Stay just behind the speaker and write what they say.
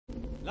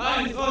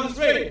Lines on the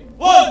street.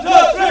 1, 2,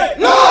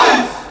 3.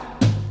 Lines!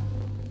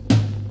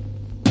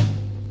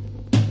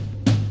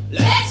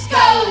 Let's go,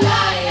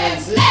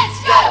 Lions,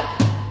 let's go!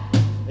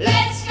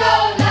 Let's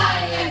go,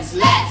 Lions,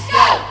 let's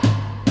go!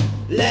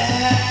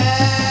 Let's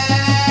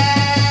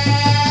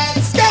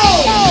go!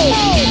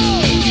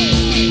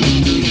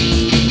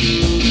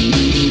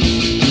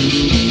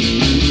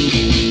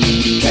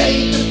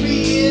 Take the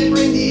free and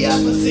bring the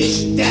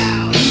opposition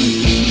down.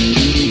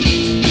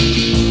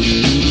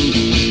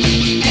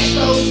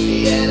 Expose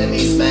the enemy,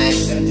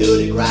 smash them to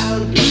the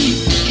ground.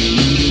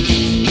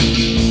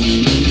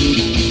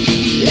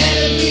 Let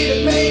it be the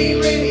pain,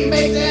 really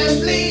make them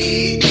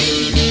bleed.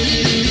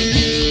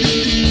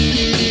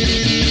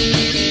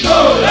 Go,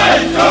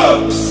 let's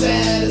go!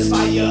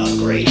 Satisfy your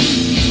greed.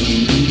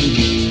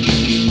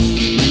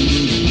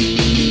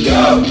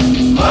 Go,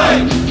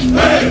 fight,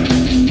 hey!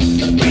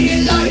 Be a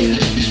lion.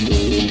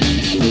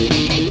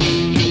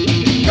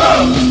 Go,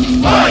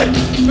 fight,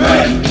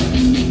 hey!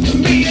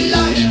 Be a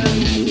lion.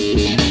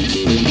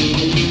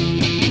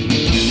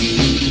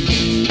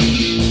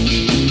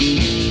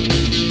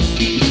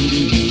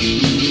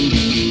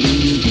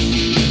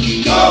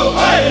 Go,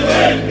 fight,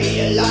 hey! Be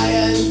a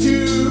lion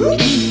too.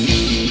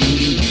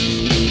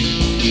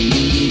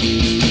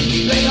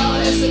 Bring on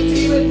as a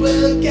team, it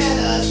will get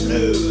us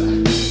through.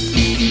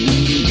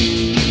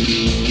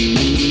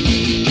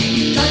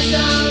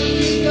 Touchdown,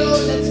 Rico,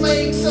 let's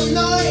make some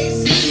noise.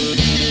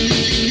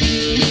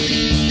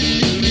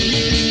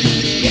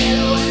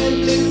 Yellow and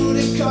blue,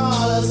 the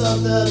colors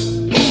of the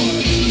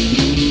board.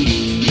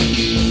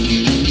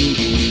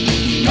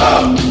 Go,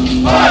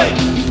 fight,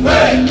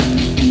 hey!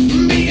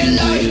 Be a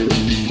lion.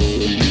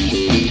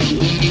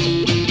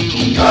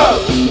 Go,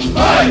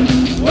 fight,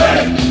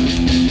 hey!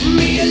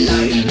 Be a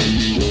lion.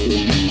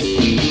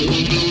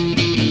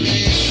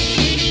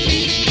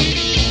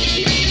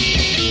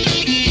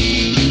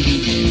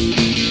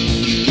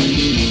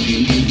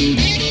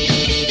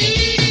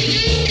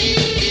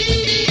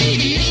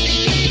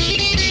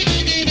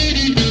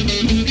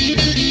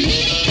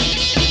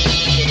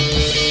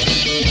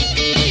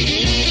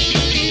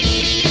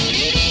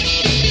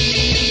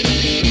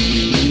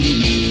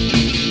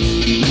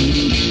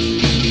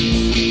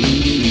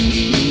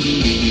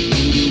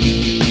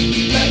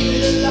 Back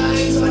with the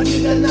lines, but you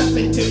got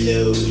nothing to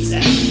lose.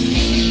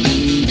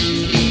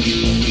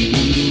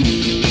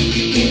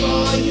 Give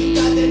all you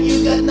got, and you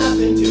got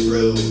nothing to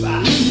prove.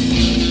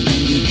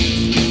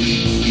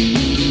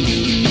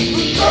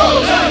 Go,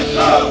 let's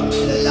go!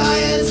 The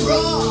lions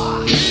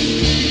roar.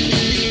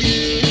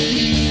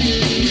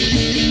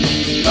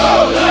 Go,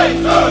 let's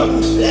go!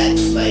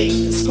 Let's make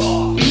the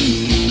score.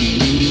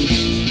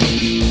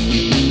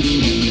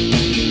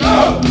 Go,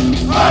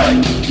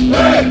 fight,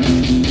 hey!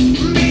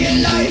 Be a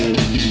lion.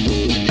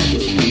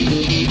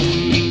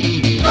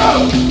 Go,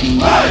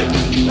 fight,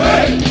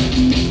 hey!